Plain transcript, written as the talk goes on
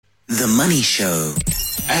The Money Show.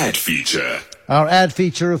 Ad feature. Our ad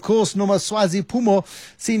feature, of course, Nomaswazi Pumo,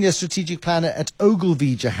 Senior Strategic Planner at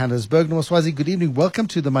Ogilvy, Johannesburg. Nomaswazi, good evening. Welcome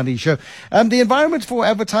to The Money Show. The environment for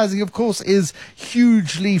advertising, of course, is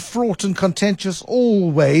hugely fraught and contentious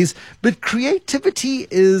always, but creativity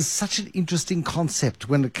is such an interesting concept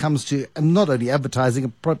when it comes to not only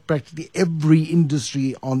advertising, but practically every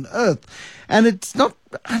industry on earth. And it's not,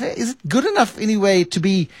 is it good enough anyway to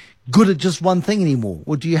be good at just one thing anymore?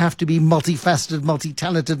 Or do you have to be multifaceted,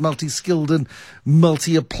 multi-talented, multi-skilled and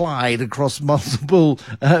multi-applied across multiple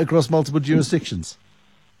jurisdictions?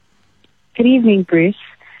 Good evening, Bruce.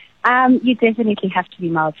 You definitely have to be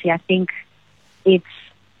multi. I think it's,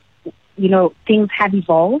 things have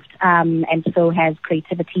evolved, and so has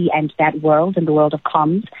creativity and that world and the world of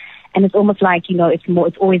comms. And it's almost like,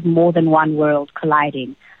 it's always more than one world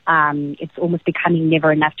colliding. It's almost becoming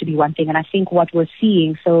never enough to be one thing. And I think what we're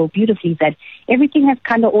seeing so beautifully is that everything has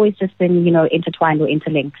kind of always just been, intertwined or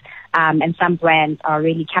interlinked. And some brands are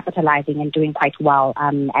really capitalizing and doing quite well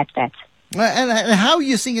at that. And how are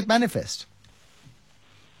you seeing it manifest?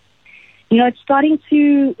 It's starting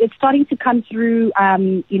to come through,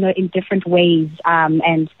 in different ways.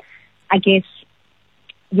 And I guess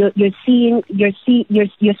you're seeing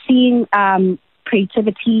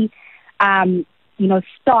creativity,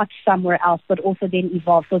 start somewhere else, but also then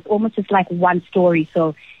evolve. So it's almost just like one story.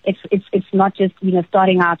 So it's not just,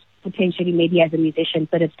 starting out potentially maybe as a musician,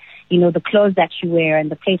 but it's, the clothes that you wear and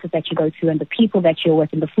the places that you go to and the people that you're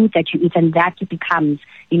with and the food that you eat, and that becomes,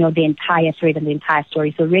 the entire thread and the entire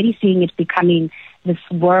story. So really seeing it becoming this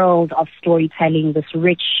world of storytelling, this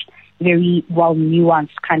rich, very well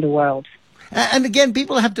nuanced kind of world. And again,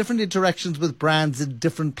 people have different interactions with brands in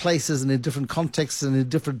different places and in different contexts and in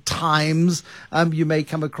different times. You may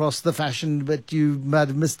come across the fashion, but you might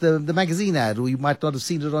have missed the magazine ad, or you might not have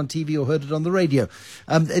seen it on TV or heard it on the radio.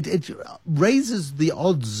 It raises the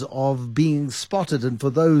odds of being spotted. And for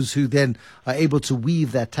those who then are able to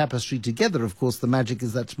weave that tapestry together, of course, the magic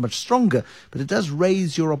is that much stronger. But it does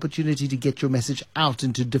raise your opportunity to get your message out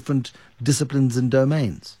into different disciplines and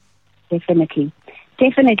domains. Definitely.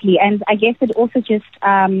 And I guess it also just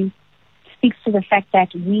speaks to the fact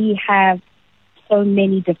that we have so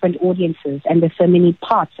many different audiences and there's so many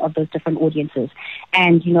parts of those different audiences.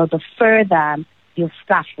 And, the further your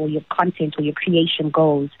stuff or your content or your creation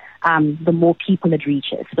goes, the more people it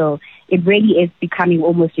reaches. So it really is becoming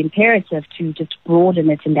almost imperative to just broaden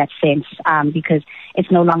it in that sense, because it's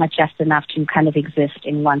no longer just enough to kind of exist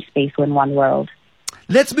in one space or in one world.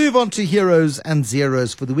 Let's move on to heroes and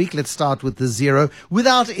zeros for the week. Let's start with the zero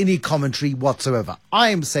without any commentary whatsoever. I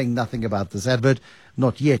am saying nothing about this advert.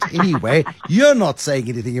 Not yet, anyway. You're not saying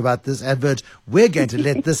anything about this advert. We're going to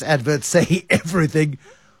let this advert say everything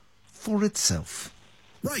for itself.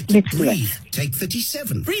 Right, breathe. Take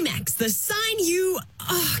 37. Remax, the sign you...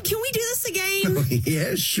 can we do this again?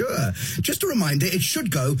 Yeah, sure. Just a reminder, it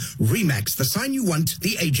should go, Remax, the sign you want,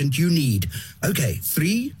 the agent you need. Okay,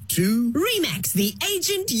 3, 2... Remax, the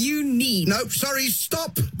agent you need. No, sorry,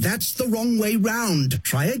 stop. That's the wrong way round.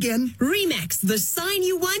 Try again. Remax, the sign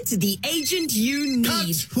you want, the agent you need.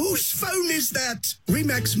 Cut! Whose phone is that?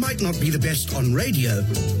 Remax might not be the best on radio,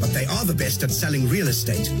 but they are the best at selling real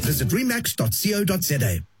estate. Visit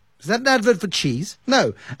remax.co.za. Is that an advert for cheese?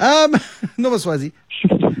 No. Nomaswazi,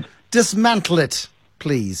 dismantle it,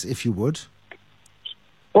 please, if you would.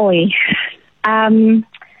 Oi.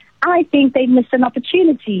 I think they missed an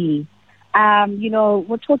opportunity.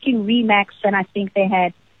 We're talking Remax, and I think they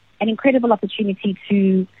had an incredible opportunity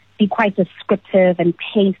to be quite descriptive and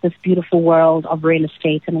paint this beautiful world of real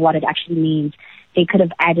estate and what it actually means. They could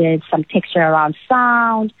have added some texture around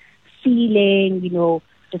sound, feeling,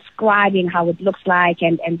 describing how it looks like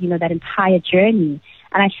and that entire journey.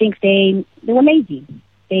 And I think they were lazy.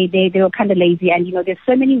 They were kind of lazy. And, there's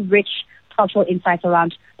so many rich cultural insights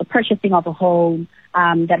around the purchasing of a home,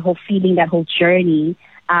 that whole feeling, that whole journey,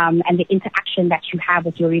 and the interaction that you have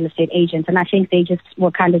with your real estate agents. And I think they just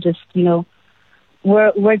were kind of just, this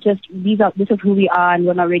is who we are, and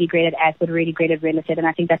we're not really great at ads, but really great at real estate. And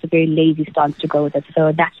I think that's a very lazy stance to go with it.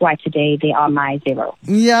 So that's why today they are my zero.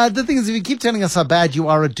 Yeah, the thing is, if you keep telling us how bad you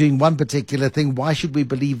are at doing one particular thing, why should we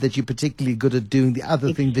believe that you're particularly good at doing the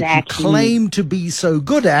other thing that you claim to be so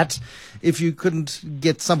good at if you couldn't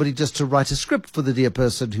get somebody just to write a script for the dear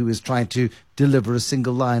person who is trying to deliver a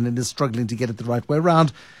single line and is struggling to get it the right way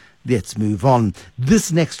around? Let's move on.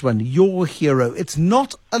 This next one, your hero. It's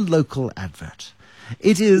not a local advert.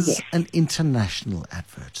 It is an international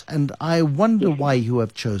advert, and I wonder why you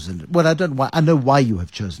have chosen it. Well, I know why you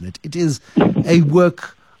have chosen it. It is a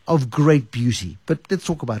work of great beauty, but let's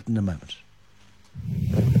talk about it in a moment.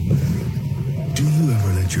 Do you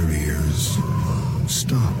ever let Close your ears.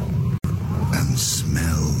 Stop and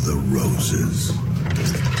smell the roses.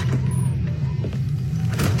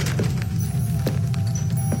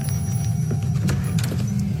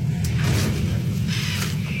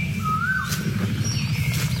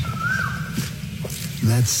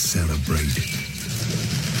 Let's celebrate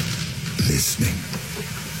listening.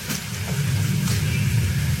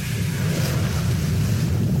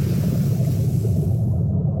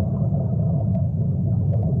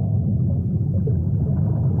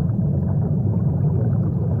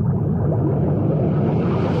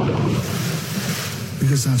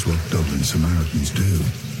 Because that's what Dublin Samaritans do,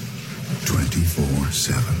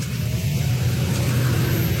 24/7.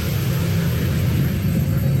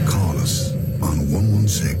 Call us on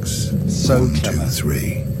 116 So clever.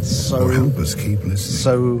 123. So- or help us keep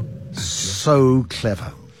listening. So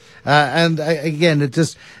clever. And again, it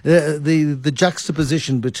just the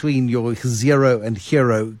juxtaposition between your zero and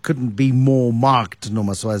hero couldn't be more marked,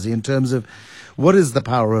 Noma Swazi, in terms of what is the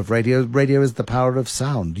power of radio. Radio is the power of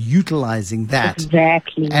sound. Utilizing that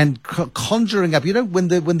Exactly. and conjuring up. You know, when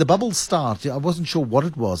the bubbles start, I wasn't sure what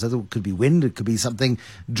it was. It could be wind, it could be something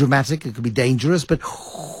dramatic, it could be dangerous, but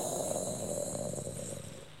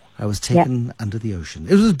I was taken under the ocean.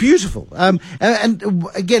 It was beautiful. And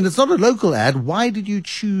again, it's not a local ad. Why did you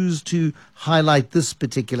choose to highlight this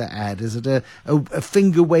particular ad? Is it a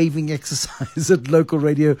finger-waving exercise at local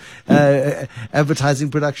radio advertising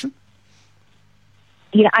production?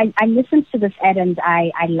 You know, I listened to this ad and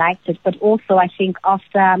I liked it, but also I think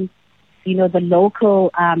after, the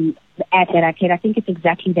local ad that I played, I think it's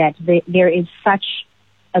exactly that. There is such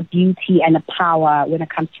a beauty and a power when it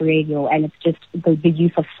comes to radio, and it's just the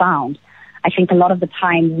use of sound. I think a lot of the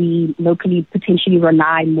time we locally potentially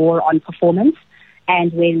rely more on performance,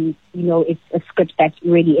 and when, it's a script that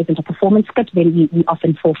really isn't a performance script, then we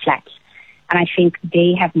often fall flat. And I think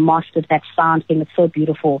they have mastered that sound thing. It's so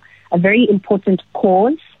beautiful. A very important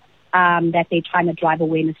cause that they're trying to drive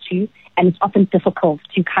awareness to, and it's often difficult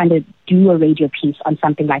to kind of do a radio piece on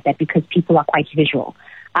something like that because people are quite visual.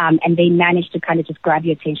 And they managed to kind of just grab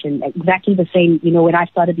your attention. Exactly the same, when I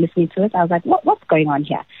started listening to it, I was like, what's going on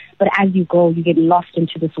here? But as you go, you get lost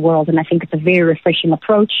into this world, and I think it's a very refreshing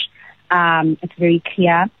approach. It's very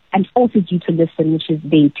clear, and forces you to listen, which is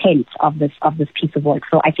the intent of this piece of work.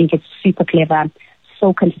 So I think it's super clever,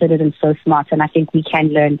 so considered, and so smart, and I think we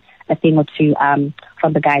can learn a thing or two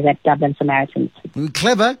from the guys at Dublin Samaritans.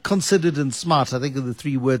 Clever, considered, and smart, I think, are the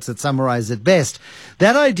three words that summarize it best.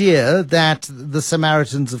 That idea that the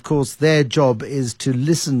Samaritans, of course, their job is to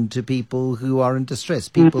listen to people who are in distress,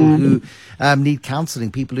 people who need counseling,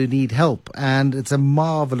 people who need help. And it's a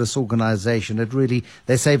marvelous organization.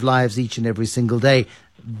 They save lives each and every single day.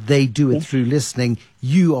 They do it through listening.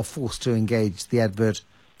 You are forced to engage the advert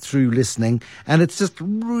through listening, and it's just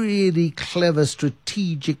really clever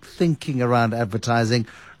strategic thinking around advertising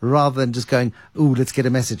rather than just going, let's get a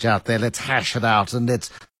message out there, let's hash it out and let's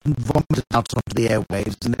vomit it out onto the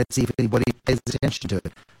airwaves and let's see if anybody pays attention to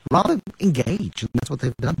it. Rather engage, and that's what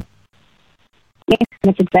they've done. Yes,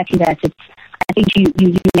 that's exactly that. I think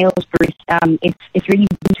you nailed it, Bruce. It's really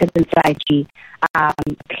rooted in strategy,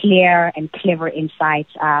 clear and clever insight,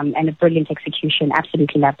 and a brilliant execution.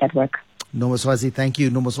 Absolutely love that work. Noma Swazi, thank you.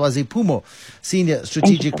 Noma Swazi Pumo, Senior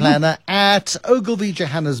Strategic Planner at Ogilvy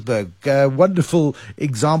Johannesburg. Wonderful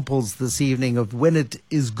examples this evening of when it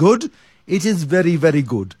is good, it is very, very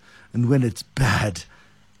good. And when it's bad,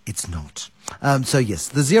 it's not. So yes,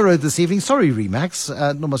 the zero this evening. Sorry, Remax.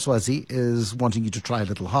 Noma Swazi is wanting you to try a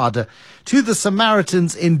little harder. To the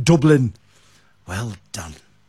Samaritans in Dublin. Well done.